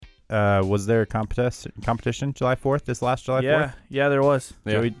Was there a competition July 4th? This last July 4th? Yeah, there was.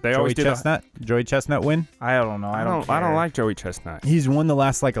 Yeah. They always do Chestnut. Joey Chestnut win. I don't know. I don't like Joey Chestnut. He's won the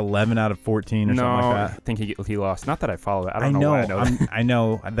last like 11 out of 14 or something like that. I think he lost. Not that I follow it. I don't know why I know that. I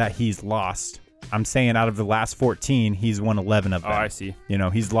know that he's lost. I'm saying out of the last 14, he's won 11 of them. Oh, I see. You know,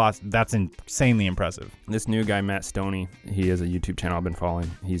 he's lost. That's insanely impressive. This new guy, Matt Stoney, he has a YouTube channel I've been following.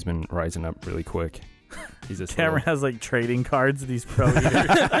 He's been rising up really quick. Cameron has like trading cards of these pro eaters.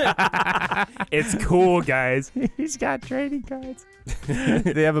 It's cool, guys. He's got trading cards.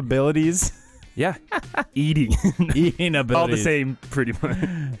 They have abilities. Yeah. Eating abilities. All the same, pretty much.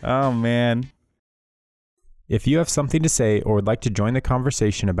 Oh, man. If you have something to say or would like to join the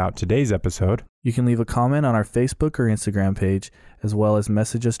conversation about today's episode, you can leave a comment on our Facebook or Instagram page, as well as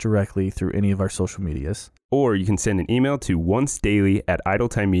message us directly through any of our social medias. Or you can send an email to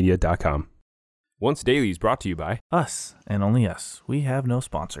oncedaily@idletimemedia.com. Once Daily is brought to you by us, and only us. We have no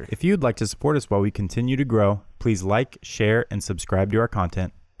sponsor. If you'd like to support us while we continue to grow, please like, share, and subscribe to our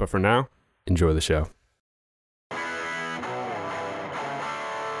content. But for now, enjoy the show.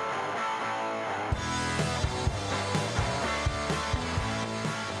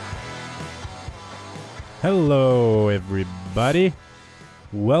 Hello, everybody.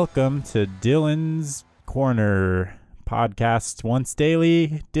 Welcome to Dylan's Corner podcast. Once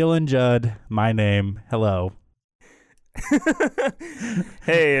daily, Dylan Judd. My name. Hello.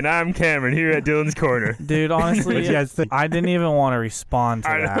 Hey, and I'm Cameron here at Dylan's Corner. Dude, honestly, What you guys think? I didn't even want to respond to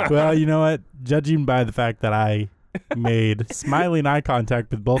that. Well, you know what? Judging by the fact that I made smiling eye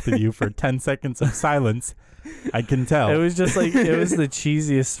contact with both of you for 10 seconds of silence, I can tell. It was just like, it was the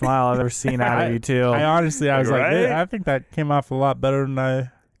cheesiest smile I've ever seen out of you two. I was like, Right? hey, I think that came off a lot better than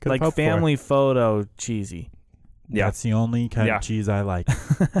I could like hope family photo cheesy. Yeah. That's the only kind of cheese I like.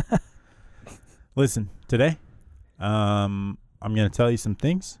 Listen, today, I'm gonna tell you some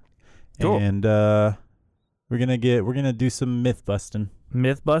things, cool. And we're gonna do some myth busting.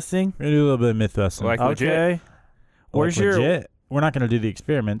 Myth busting? We're gonna do a little bit of myth busting. Like Okay. legit. Where's your... legit? We're not gonna do the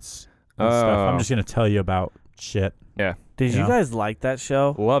experiments and stuff. I'm just gonna tell you about shit. Yeah. Did you Yeah. guys like that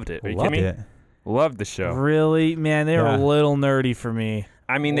show? Loved it. Are you Loved kidding me? it. Loved the show. Really? Man, they were a little nerdy for me.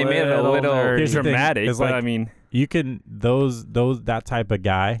 I mean, they made it a Little little nerdy. Here's the thing, dramatic, is but like- I mean... You can that type of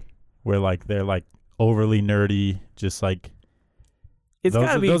guy where like they're like overly nerdy, just like It's those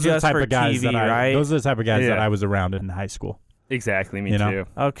got to are- be those are the just type for of guys TV, that right? Those are the type of guys that Yeah. I was around in high school. Exactly, me You know? too.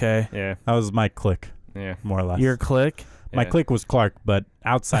 Okay. Yeah. That was my clique, Yeah. more or less. Your clique? My Yeah. clique was Clark, but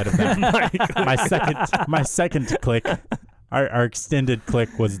outside of that, my second clique, our extended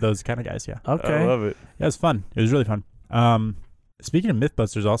clique was those kind of guys. Yeah, Okay. I love it. it was fun. It was really fun. Speaking of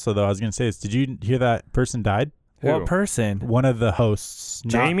MythBusters, also though, I was gonna say this. Did you hear that person died? Who? What person? One of the hosts.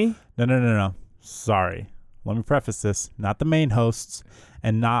 Jamie? No. Sorry. Let me preface this. Not the main hosts,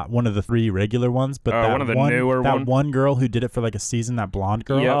 and not one of the three regular ones, but that one of the newer that one? one girl who did it for like a season. That blonde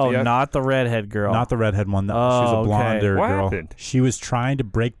girl. Yep, Oh, yep. not the redhead girl. Not the redhead one. She Oh, was a okay. blonder What girl. happened? She was trying to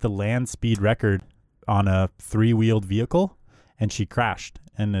break the land speed record on a 3-wheeled vehicle, and she crashed,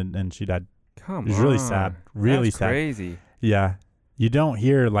 and she died. Come on. It was really sad. Really That's sad. crazy. Yeah. You don't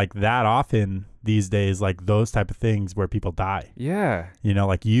hear like that often these days, like those type of things where people die. Yeah. You know,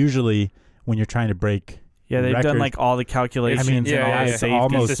 like usually when you're trying to break Yeah, they've done records- like all the calculations yeah, and all yeah, the yeah. it's safety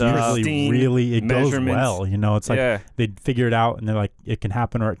almost stuff. usually really, it goes measurements. well. You know, it's like yeah. they'd figure it out and they're like, it can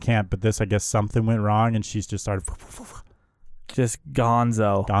happen or it can't. But this, I guess something went wrong and she's just started Just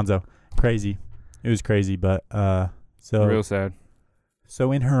gonzo. gonzo. Crazy. It was crazy. But Real sad.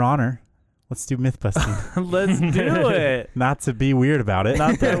 so in her honor, let's do myth busting. Let's do it. Not to be weird about it.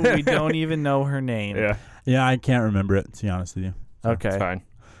 Not that we don't even know her name. Yeah. Yeah, I can't remember it, to be honest with you. So, Okay. It's fine.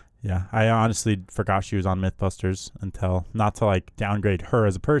 Yeah, I honestly forgot she was on Mythbusters until, not to like downgrade her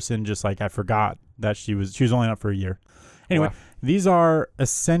as a person, just like I forgot that she was only up for a year. Anyway, Wow. these are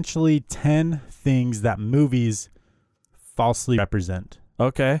essentially 10 things that movies falsely represent.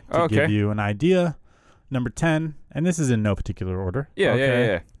 Okay. To Okay. give you an idea, number 10, and this is in no particular order. Yeah, Okay.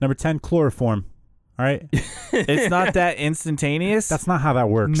 yeah. Number 10, chloroform. All right? It's not that instantaneous? That's not how that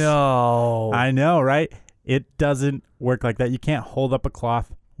works. No. I know, right? It doesn't work like that. You can't hold up a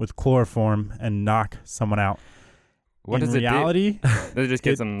cloth with chloroform and knock someone out. What in does reality, it do? Does it just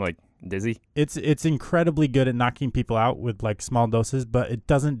get them like dizzy? it's incredibly good at knocking people out with like small doses, but it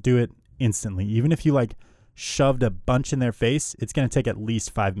doesn't do it instantly. Even if you like shoved a bunch in their face, it's going to take at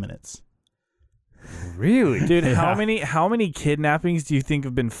least 5 minutes. Really? Dude, Yeah. how many kidnappings do you think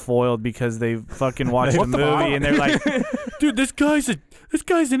have been foiled because they fucking watched the What the movie fuck? and they're like, dude, this guy's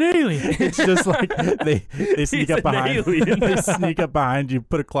an alien. It's just like they sneak He's up an behind alien. they sneak up behind you,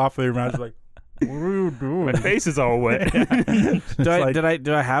 put a cloth over your mouth, like What are you doing? My face is all wet.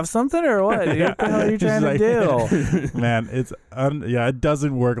 Do I have something or what? What the hell are you trying to do? Man, it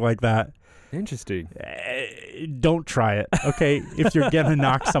doesn't work like that. Interesting. Don't try it, okay? If you're gonna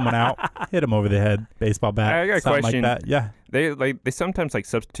knock someone out, hit them over the head, baseball bat, I got a something question. like that. Yeah, They sometimes like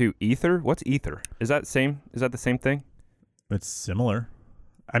substitute ether. What's ether? Is that the same thing? it's similar.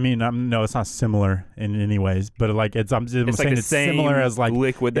 I mean, no, it's not similar in any ways, but like I'm It's saying like the it's same similar as like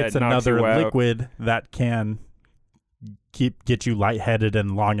liquid that it's knocks another you out. liquid that can get you lightheaded,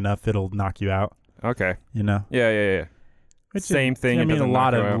 and long enough it'll knock you out. Okay. You know, Yeah. Which Same thing. I it mean, a doesn't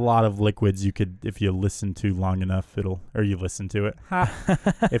lot knock you out. lot of liquids you could, if you listen to long enough, you listen to it.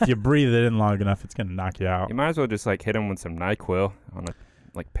 If you breathe it in long enough, it's gonna knock you out. You might as well just like hit him with some NyQuil on a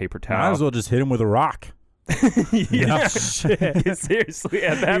like paper towel. Might as well just hit him with a rock. Yeah. Shit. Seriously,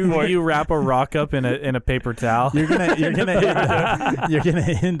 at that point. You wrap a rock up in a paper towel. You're gonna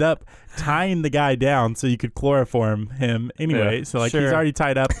end up tying the guy down so you could chloroform him anyway. Yeah, so like sure. he's already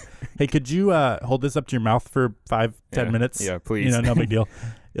tied up. Hey, could you hold this up to your mouth for 5-10 minutes? Yeah, please. You know, no big deal.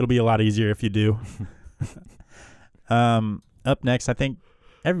 It'll be a lot easier if you do. Up next, I think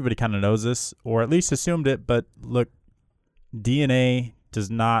everybody kind of knows this, or at least assumed it. But look, DNA does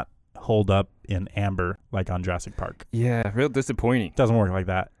not hold up in amber like on Jurassic Park. Yeah, real disappointing. Doesn't work like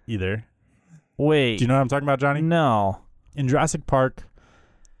that either. Wait. Do you know what I'm talking about, Johnny? No. In Jurassic Park,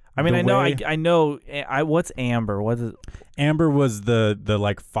 I mean, the I know. What's amber? What is? amber was the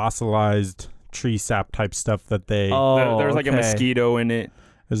like fossilized tree sap type stuff that they. Oh, There was like a okay. mosquito in it.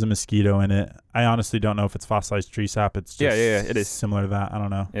 There's a mosquito in it. I honestly don't know if it's fossilized tree sap. It's just Yeah, it is. similar to that. I don't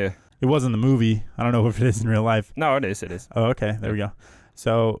know. Yeah. It was in the movie. I don't know if it is in real life. No, it is. It is. Oh, okay. There we go.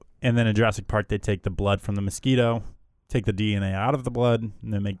 So, and then in Jurassic Park, they take the blood from the mosquito, take the DNA out of the blood,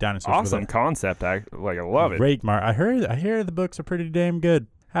 and then make dinosaurs with Awesome it. concept. I love it. Great, Mark. I hear the books are pretty damn good.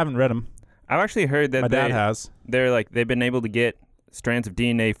 Haven't read them. I've actually heard that My dad has. they've been able to get strands of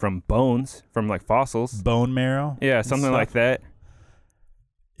DNA from bones, from like fossils. Bone marrow. Yeah, something stuff. like that.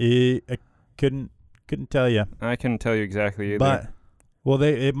 I couldn't tell you. I couldn't tell you exactly either. But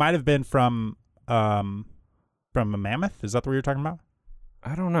it might have been from a mammoth. Is that what you were talking about?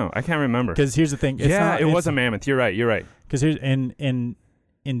 I don't know. I can't remember. Because here's the thing. It was a mammoth. You're right. Because here's in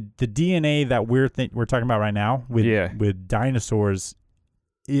the DNA that we're talking about right now with dinosaurs,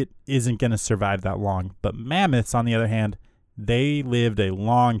 it isn't going to survive that long. But mammoths, on the other hand, they lived a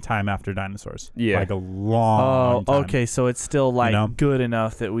long time after dinosaurs. Yeah. Like a long time. Okay. So it's still like good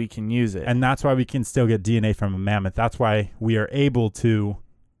enough that we can use it. And that's why we can still get DNA from a mammoth. That's why we are able to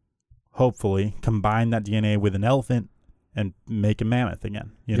hopefully combine that DNA with an elephant and make a mammoth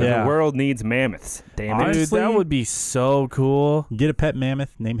again. You know? Yeah. The world needs mammoths. Damn it. Dude, Honestly, that would be so cool. Get a pet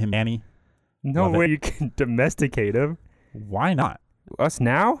mammoth, name him Annie. No Love way it. you can domesticate him. Why not? Us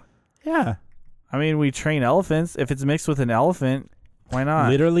now? Yeah. I mean, we train elephants. If it's mixed with an elephant, why not?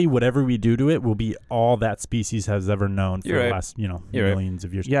 Literally, whatever we do to it will be all that species has ever known for You're the right. last, You're right. millions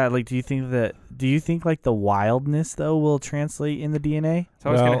of years. Yeah, like, do you think like the wildness though will translate in the DNA? It's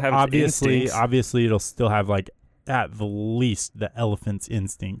always Well, gonna have its instincts. obviously, it'll still have like at the least the elephant's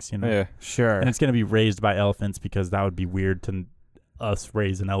instincts, you know. Yeah. Sure. And it's going to be raised by elephants because that would be weird to us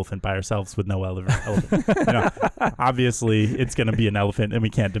raise an elephant by ourselves with no elephant. You know, obviously, it's going to be an elephant and we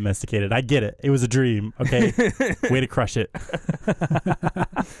can't domesticate it. I get it. It was a dream. Okay. Way to crush it.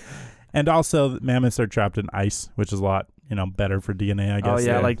 And also, mammoths are trapped in ice, which is a lot, better for DNA, I guess. Oh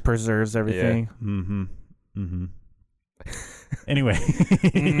yeah, yeah. like preserves everything. Mm-hmm. Anyway.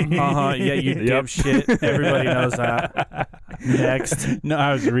 Yeah, you dipshit. Everybody knows that. Next. No,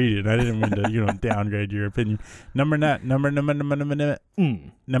 I was reading. I didn't mean to, downgrade your opinion. Number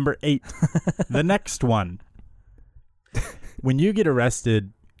 8. The next one. When you get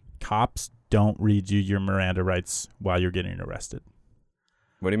arrested, cops don't read you your Miranda rights while you're getting arrested.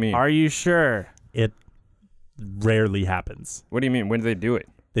 What do you mean? Are you sure? It rarely happens. What do you mean? When do they do it?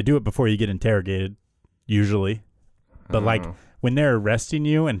 They do it before you get interrogated, usually. But like Oh. when they're arresting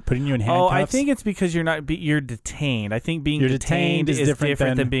you and putting you in handcuffs. Oh, I think it's because you're detained. I think being You're detained is different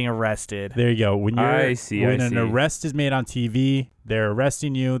than being arrested. There you go. When I see. an arrest is made on TV, they're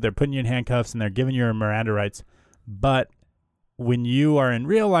arresting you, they're putting you in handcuffs, and they're giving you your Miranda rights. But when you are in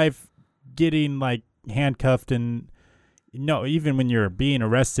real life getting like handcuffed even when you're being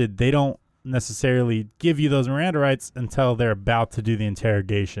arrested, they don't necessarily give you those Miranda rights until they're about to do the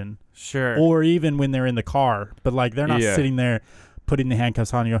interrogation. Sure. Or even when they're in the car. But like they're not Yeah. sitting there putting the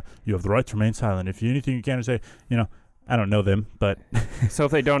handcuffs on you. You have the right to remain silent. If you anything you can't say, I don't know them, but So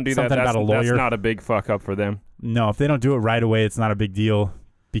if they don't do that, Something that's, about a lawyer. that's not a big fuck up for them. no, if they don't do it right away, it's not a big deal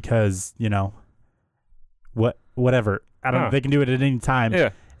because, whatever. I don't Huh. they can do it at any time. Yeah.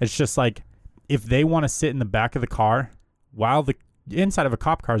 It's just like if they want to sit in the back of the car while the inside of a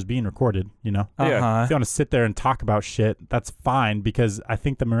cop car is being recorded, you know, Uh-huh. if they want to sit there and talk about shit, that's fine, because I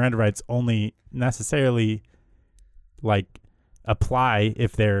think the Miranda rights only necessarily like apply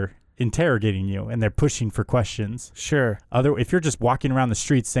if they're interrogating you and they're pushing for questions. Sure. If you're just walking around the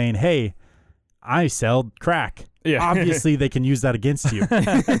street saying, "Hey, I sell crack," Yeah. obviously they can use that against you.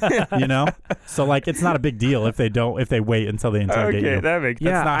 You know, so like it's not a big deal if they wait until they interrogate Okay, you. that makes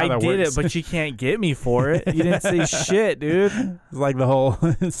Yeah, not how I that did works. it, but you can't get me for it. You didn't say shit, dude. It's like the whole.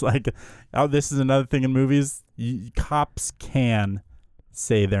 It's like, oh, this is another thing in movies. Cops can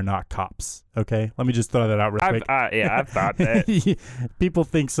say they're not cops. Okay, let me just throw that out real quick. I've thought that. People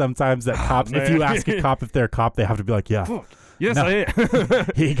think sometimes that cops, if you man. ask a cop if they're a cop, they have to be like, yeah, Yes, No. I am.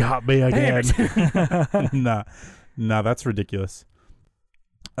 he got me again. Damn No, that's ridiculous.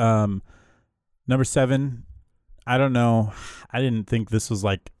 Number 7, I don't know. I didn't think this was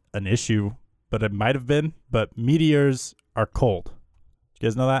like an issue, but it might have been. But meteors are cold. You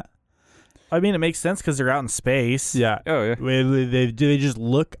guys know that? I mean, it makes sense because they're out in space. Yeah. Oh, yeah. Do they just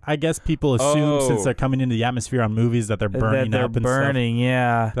look? I guess people assume since they're coming into the atmosphere on movies that they're burning that they're up and burning,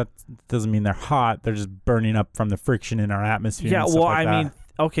 yeah. stuff. That doesn't mean they're hot. They're just burning up from the friction in our atmosphere. Yeah, and stuff well, like I that. mean,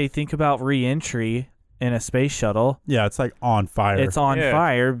 okay, think about re-entry in a space shuttle. Yeah, it's like on fire. It's on Yeah.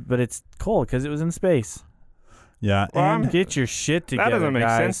 fire, but it's cold because it was in space. Yeah, Well, and Get your shit together, That doesn't make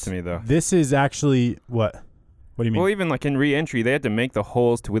guys. sense to me, though. this is actually what? What do you mean? Well, even like in re-entry, they had to make the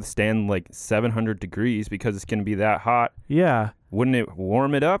holes to withstand like 700 degrees because it's going to be that hot. Yeah. Wouldn't it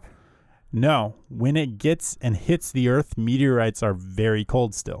warm it up? No, when it gets and hits the Earth, meteorites are very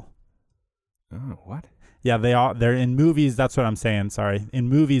cold still. Oh, what? Yeah, they're in movies. That's what I'm saying. Sorry, in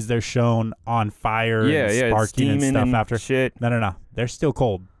movies they're shown on fire, and It's sparking and steaming stuff and after. shit. No, they're still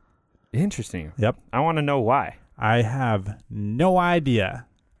cold. Interesting. Yep. I want to know why. I have no idea.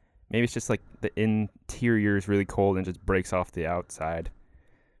 Maybe it's just like the interior is really cold and just breaks off the outside.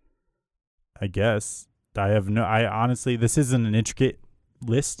 I guess I honestly, this isn't an intricate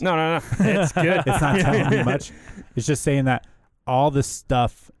list. No. It's good. It's not telling me much. It's just saying that all the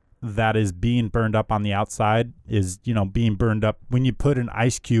stuff that is being burned up on the outside is, being burned up when you put an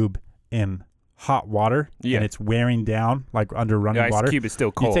ice cube in hot water Yeah. and it's wearing down like under running The ice water. cube is still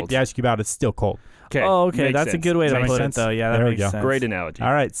You cold. take the ice cube out, it's still cold. Okay. Oh, okay. Makes That's a sense. good way Does to that make put sense? it, though. Yeah, that There we makes go. sense. Great analogy.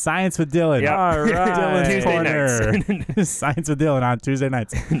 All right, Science with Dylan. Yeah. All right. Dylan's Tuesday Corner. Science with Dylan on Tuesday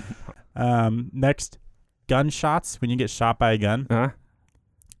nights. Next, gunshots. When you get shot by a gun, Huh?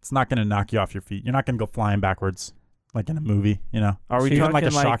 it's not going to knock you off your feet. You're not going to go flying backwards like in a movie, Are we Even talking like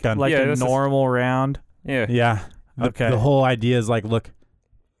a shotgun. like Yeah, a this is- normal round? Yeah. Yeah. Okay. The whole idea is like, look,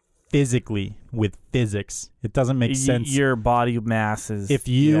 physically with physics, it doesn't make sense. Your body mass is. If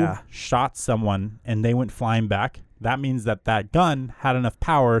you yeah. shot someone and they went flying back, that means that gun had enough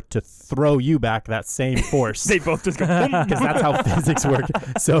power to throw you back that same force. They both just go boom. Because that's how physics work.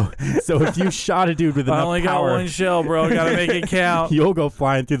 So if you shot a dude with I enough only got power, one shell, bro. Gotta make it count. you'll go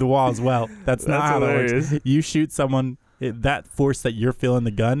flying through the wall as well. That's not That's how that works. hilarious. You shoot someone, that force that you're feeling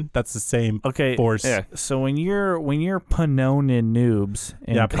the gun, that's the same Okay. force. Yeah. So when you're Panonin noobs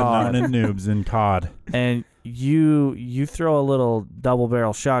in Yeah, COD, and noobs in COD. and you throw a little double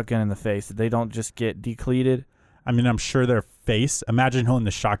barrel shotgun in the face, they don't just get decleated. I mean, I'm sure their face. Imagine holding the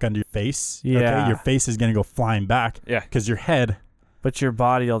shotgun to your face. Yeah. Okay? Your face is gonna go flying back. Yeah. Because your head. But your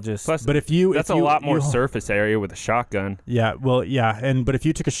body'll just. Plus, But if you, that's if a you, lot more you- surface area with a shotgun. Yeah. Well, yeah. But if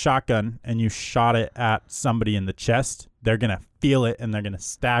you took a shotgun and you shot it at somebody in the chest, they're gonna feel it and they're gonna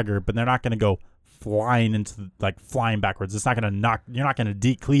stagger, but they're not gonna go flying flying backwards. It's not gonna knock. You're not gonna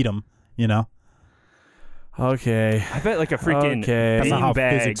decleat them. Okay. I bet like a freaking Okay. That's not how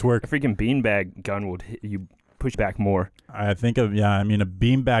physics work. A freaking beanbag gun would hit you, push back more. I think of I mean, a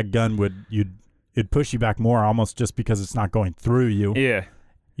beanbag gun it'd push you back more almost just because it's not going through you. Yeah.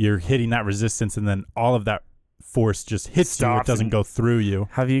 You're hitting that resistance, and then all of that force just hits you. It Stops doesn't and- go through you.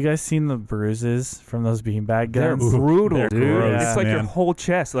 Have you guys seen the bruises from those beanbag They're guns? brutal, they're dude. gross, It's like your man. whole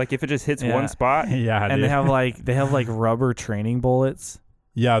chest. Like if it just hits Yeah. one spot. Yeah, And dude. they have like rubber training bullets.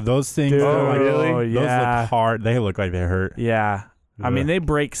 Yeah, those things. Dude, are like, really? Those yeah. look hard. They look like they hurt. Yeah. I mean, Ugh. they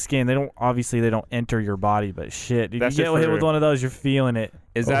break skin. They don't enter your body, but shit, if That's you just get hit for- with one of those, you're feeling it.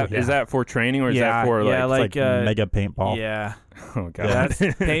 Is Oh, that yeah. is that for training or is Yeah, that for yeah, like? It's like mega paintball. Yeah, Oh god. yeah, that's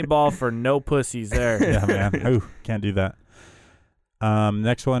paintball for no pussies there. Yeah, man. Ooh, can't do that.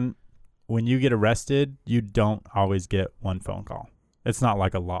 Next one. When you get arrested, you don't always get one phone call. It's not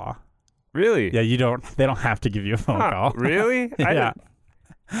like a law. Really? Yeah, you don't. They don't have to give you a phone Huh, call. Really? Yeah.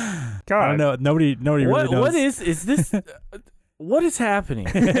 God. I don't know. Nobody really knows. What is this? What is happening?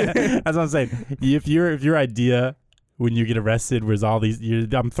 That's what I'm saying. If your idea when you get arrested, where's all these?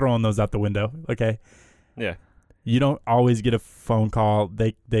 I'm throwing those out the window. Okay. Yeah. You don't always get a phone call.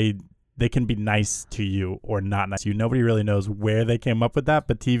 They can be nice to you or not nice to you. Nobody really knows where they came up with that,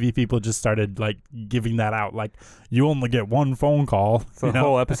 but TV people just started like giving that out. Like, you only get one phone call. So the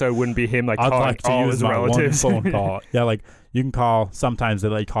whole episode wouldn't be him like I'd calling like to all use his my relatives. one phone call. Yeah, like you can call. Sometimes they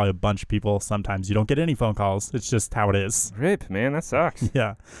let you call a bunch of people. Sometimes you don't get any phone calls. It's just how it is. Rip, man, that sucks.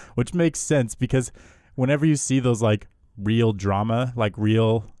 Yeah, which makes sense because whenever you see those like real drama, like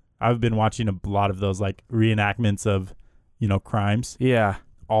real, I've been watching a lot of those like reenactments of, crimes. Yeah.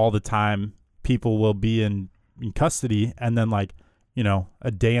 All the time. People will be in custody, and then like,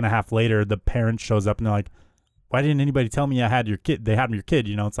 a day and a half later, the parent shows up and they're like, why didn't anybody tell me I had your kid? They had your kid,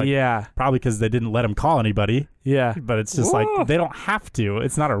 it's like, yeah. probably because they didn't let him call anybody, Yeah. but it's just Whoa. like, they don't have to.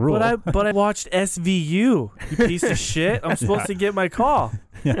 It's not a rule. But I watched SVU. You piece of shit. I'm supposed to get my call.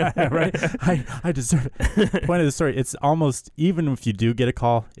 Yeah, right. I deserve it. Point of the story, it's almost, even if you do get a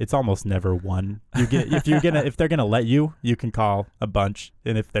call, it's almost never one. You get if they're gonna let you, you can call a bunch,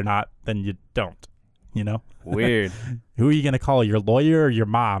 and if they're not, then you don't. Weird. Who are you gonna call? Your lawyer or your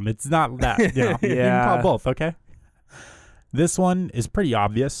mom? It's not that. You can Yeah. call both. Okay. This one is pretty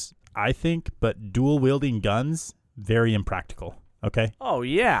obvious, I think, but dual wielding guns, very impractical. Okay. Oh,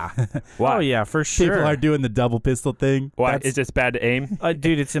 yeah. Why? Oh, yeah, for sure. People are doing the double pistol thing. Why? That's It's just bad to aim.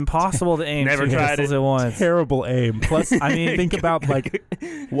 Dude, it's impossible to aim Never two tried pistols it. at once. terrible aim. Plus, I mean, think about like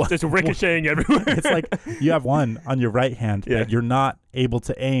what Just ricocheting everywhere. it's like you have one on your right hand Yeah. that you're not able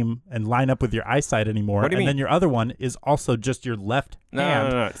to aim and line up with your eyesight anymore, What do you and then mean? your other one is also just your left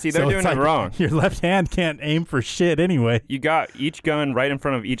hand. No. See, they're So doing it's it like wrong. Your left hand can't aim for shit anyway. You got each gun right in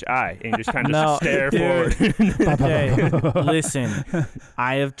front of each eye, and you just kind of No, stare dude. forward. Okay, listen.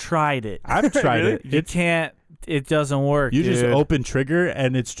 I have tried it. I've tried Really? it. You It's can't. It doesn't work. you just dude. open trigger,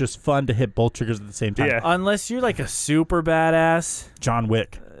 and it's just fun to hit both triggers at the same time. Yeah. Unless you're like a super badass, John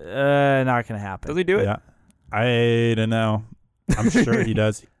Wick. not gonna happen. Does he do it? Yeah, I don't know. I'm sure he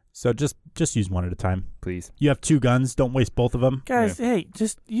does. So just use one at a time. Please. You have two guns. Don't waste both of them. Guys, hey,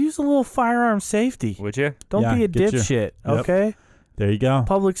 just use a little firearm safety. Would you? Don't Yeah, be a get your- dipshit, Yep. okay? There you go.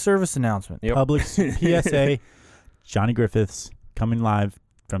 Public service announcement. Yep. Public PSA. Johnny Griffiths coming live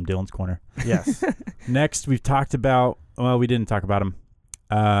from Dylan's Corner. Yes. Next, we've talked about. Well, we didn't talk about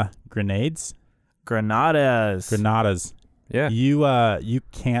them. Grenades, Granadas. Yeah. You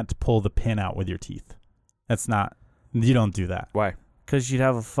can't pull the pin out with your teeth. That's not. You don't do that. Why? Because you'd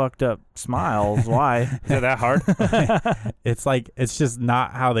have a fucked up smile. Why? Is it that hard? It's like it's just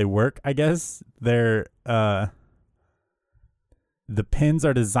not how they work. I guess they're the pins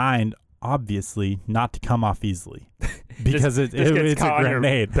are designed obviously not to come off easily because Just it's gets a caught on your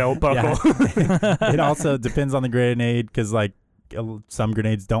grenade. belt buckle. Yeah. It also depends on the grenade because like some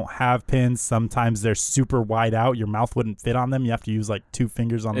grenades don't have pins. Sometimes they're super wide out. Your mouth wouldn't fit on them. You have to use like two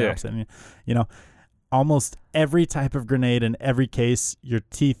fingers on the Yeah. opposite. Almost every type of grenade in every case, your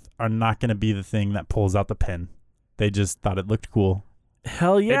teeth are not going to be the thing that pulls out the pin. They just thought it looked cool.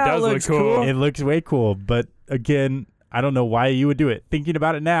 Hell yeah, does look looks cool. It looks way cool, but again, I don't know why you would do it. Thinking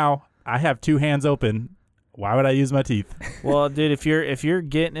about it now, I have two hands open. Why would I use my teeth? Well, dude, if you're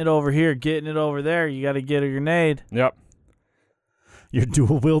getting it over here, getting it over there, you got to get a grenade. Yep. You're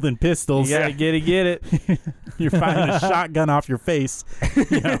dual wielding pistols. You got to get it. You're firing a shotgun off your face.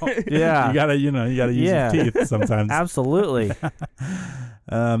 Yeah. You gotta use Yeah. your teeth sometimes. Absolutely.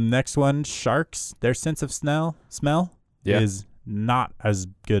 Next one, sharks. Their sense of smell Yeah. is not as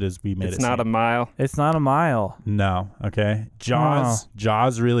good as we made It's it not a seem. mile. It's not a mile. No. Okay.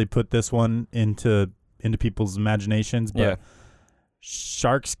 Jaws really put this one into people's imaginations, but Yeah.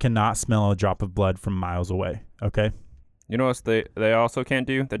 sharks cannot smell a drop of blood from miles away. Okay. You know what they also can't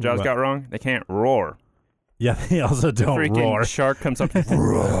do that Jaws What? got wrong? They can't roar. Yeah, they also The don't freaking roar. shark comes up. Yeah,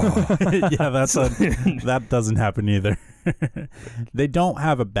 that doesn't happen either. They don't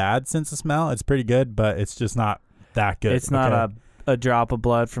have a bad sense of smell. It's pretty good, but it's just not that good. It's not a drop of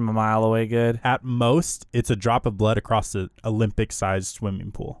blood from a mile away good. At most, it's a drop of blood across the Olympic-sized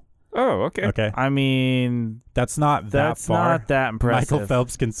swimming pool. Oh, okay. Okay, I mean, that's not that's that far. not that impressive. Michael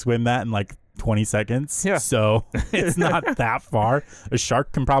Phelps can swim that in like 20 seconds. Yeah. So it's not that far. A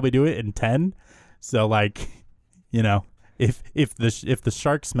shark can probably do it in 10. So like, if the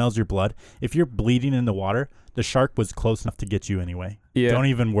shark smells your blood, if you're bleeding in the water, the shark was close enough to get you anyway. Yeah. Don't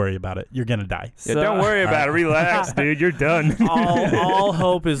even worry about it. You're gonna die. Yeah, don't worry about it. Relax, dude. You're done. all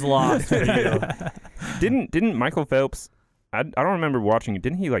hope is lost for you. Didn't Michael Phelps? I don't remember watching it.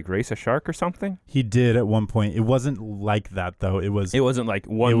 Didn't he like race a shark or something? He did at one point. It wasn't like that though. It was. It wasn't like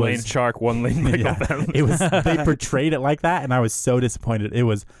one lane was- shark, one lane Michael Yeah. Phelps. It was. They portrayed it like that, and I was so disappointed. It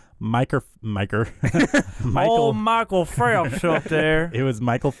was Michael Michael Phelps up there. It was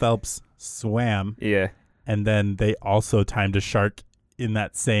Michael Phelps swam, Yeah. and then they also timed a shark in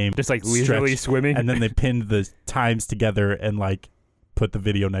that same Just like leisurely stretch, swimming. and then they pinned the times together and like put the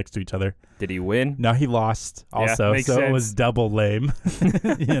video next to each other. Did he win? No, he lost also, makes so it sense. was double lame.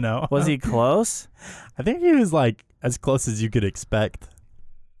 You know, Was he close? I think he was like as close as you could expect.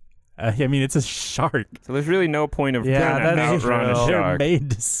 I mean, it's a shark. So there's really no point of Yeah, trying to that's outrun a true. They're shark.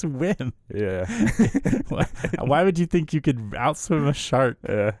 made to swim. Yeah. Why would you think you could outswim a shark?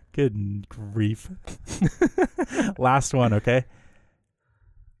 Yeah. Good grief. Last one, okay?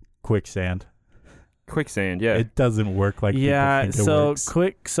 Quicksand. Quicksand, yeah. It doesn't work like Yeah, people think it so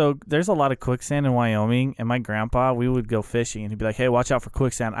works. So there's a lot of quicksand in Wyoming, and my grandpa, we would go fishing, and he'd be like, "Hey, watch out for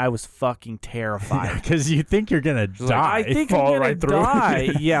quicksand." I was fucking terrified. Because you think you're gonna like, die. I think fall I'm gonna right through. die.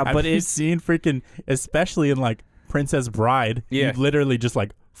 Yeah, Have but you it's seen freaking, especially in like Princess Bride? Yeah. You literally just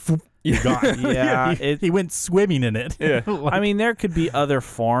like, Yeah. gone. Yeah, he went swimming in it. Yeah. Like, I mean, there could be other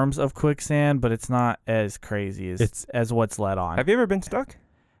forms of quicksand, but it's not as crazy as what's led on. Have you ever been stuck?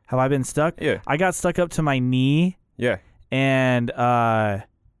 Have I been stuck? Yeah. I got stuck up to my knee, Yeah. and I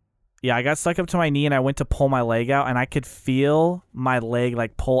got stuck up to my knee, and I went to pull my leg out, and I could feel my leg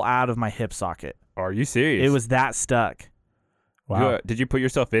like pull out of my hip socket. Are you serious? It was that stuck. wow. Did you put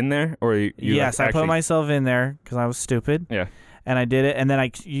yourself in there, or you Yes, like, I put actually- myself in there because I was stupid. Yeah. And I did it, and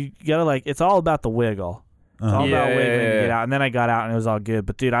then you gotta like, it's all about the wiggle. It's all Uh-huh. about Yeah. wiggling to get out. And then I got out, and it was all good.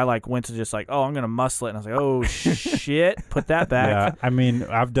 But dude, I like went to just like, oh, I'm gonna muscle it, and I was like, oh shit, put that back. Yeah, I mean,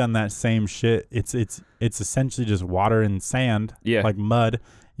 I've done that same shit. It's essentially just water and sand, Yeah. like mud.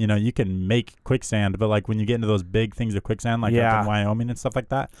 You know, you can make quicksand, but like when you get into those big things of quicksand, like Yeah. up in Wyoming and stuff like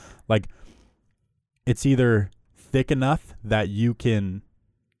that, like it's either thick enough that you can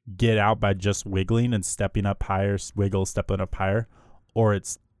get out by just wiggling and stepping up higher, wiggle, stepping up higher, or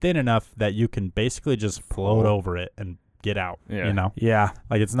it's thin enough that you can basically just float over it and get out. Yeah. You know, Yeah.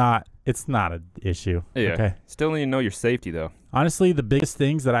 like it's not an issue. Yeah. Okay. Still need to know your safety, though. Honestly, the biggest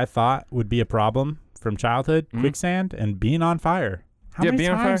things that I thought would be a problem from childhood, Mhm. quicksand and being on fire. How Yeah, many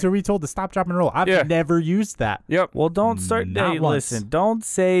being on times fire. are we told to stop, drop, and roll? I've Yeah. never used that. Yep. Well, don't start. Not Hey, once. listen, don't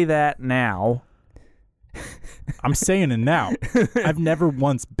say that now. I'm saying it now. I've never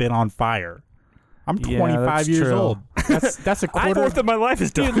once been on fire. I'm Yeah, 25 that's years true. old. That's a quarter. Fourth of my life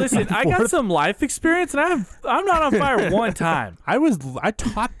is done. Dude, listen, I got some life experience, and I'm not on fire one time. I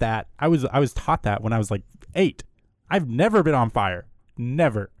taught that. I was taught that when I was like 8. I've never been on fire.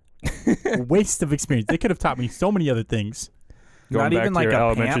 Never. Waste of experience. They could have taught me so many other things. Going Not back even to like your a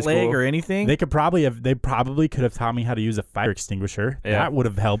elementary pant leg school. or anything. They probably could have taught me how to use a fire extinguisher. Yeah. That would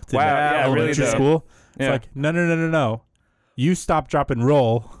have helped Wow, in yeah, really elementary though. school. It's Yeah. like, no. You stop, drop, and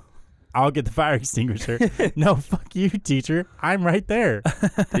roll. I'll get the fire extinguisher. No, fuck you, teacher. I'm right there.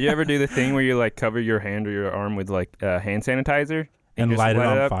 Did you ever do the thing where you like cover your hand or your arm with like hand sanitizer And just light it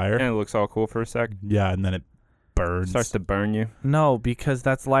on up, fire? and it looks all cool for a sec? Yeah, and then it burns. Starts to burn you. No, because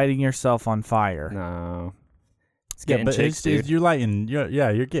that's lighting yourself on fire. No, it's yeah, getting but chicks, it's, dude. you're lighting.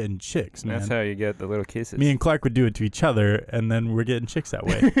 You're getting chicks, man. That's how you get the little kisses. Me and Clark would do it to each other, and then we're getting chicks that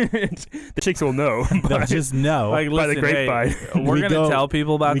way. the chicks will know. They'll just know. Like, by the listen, hey, grapevine. we're We gonna go- tell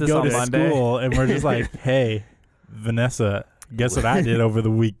people about we this go on to Monday. school, and we're just like, hey, Vanessa, guess what I did over the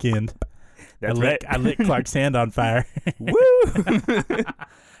weekend? That's I lit Clark's hand on fire. Woo!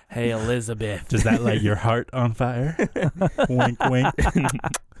 Hey, Elizabeth. Does that light your heart on fire? Wink, wink.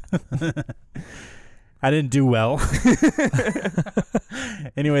 I didn't do well.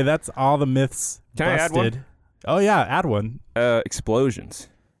 Anyway, that's all the myths Can I add one? busted. Oh, yeah, add one. Explosions.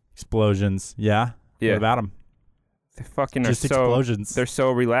 Explosions. Yeah. Yeah. What about them? They fucking Just are so. explosions. They're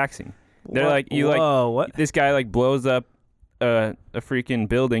so relaxing. They're like you Whoa, like what? this guy like blows up a freaking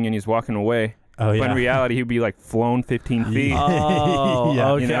building and he's walking away. Oh, But yeah. in reality, he'd be like flown 15 feet. Oh,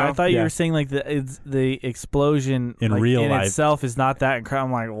 Yeah. okay. You know? I thought you Yeah. were saying like the explosion In like, real in life. itself is not that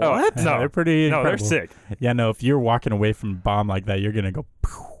incredible. I'm like, Oh, what? no. They're pretty No, incredible. they're sick. Yeah, no, if you're walking away from a bomb like that, you're going to go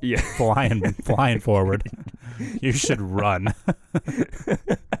Yeah. flying forward. You should run.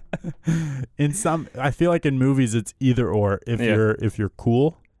 I feel like in movies it's either or. If Yeah. you're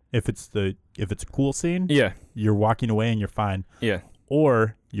cool, if it's a cool scene, Yeah. you're walking away and you're fine. Yeah.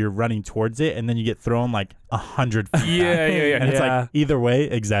 Or you're running towards it and then you get thrown like 100 feet back. Yeah. And it's Yeah. like either way,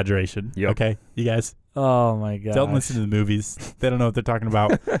 exaggeration. Yep. Okay, you guys Oh my god. don't listen to the movies. They don't know what they're talking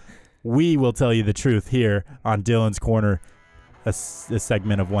about. We will tell you the truth here on Dylan's Corner, a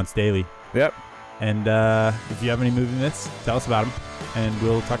segment of Once Daily. Yep. And if you have any movie myths, tell us about them, and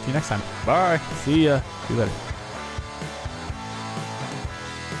we'll talk to you next time. Bye. See ya. See you later.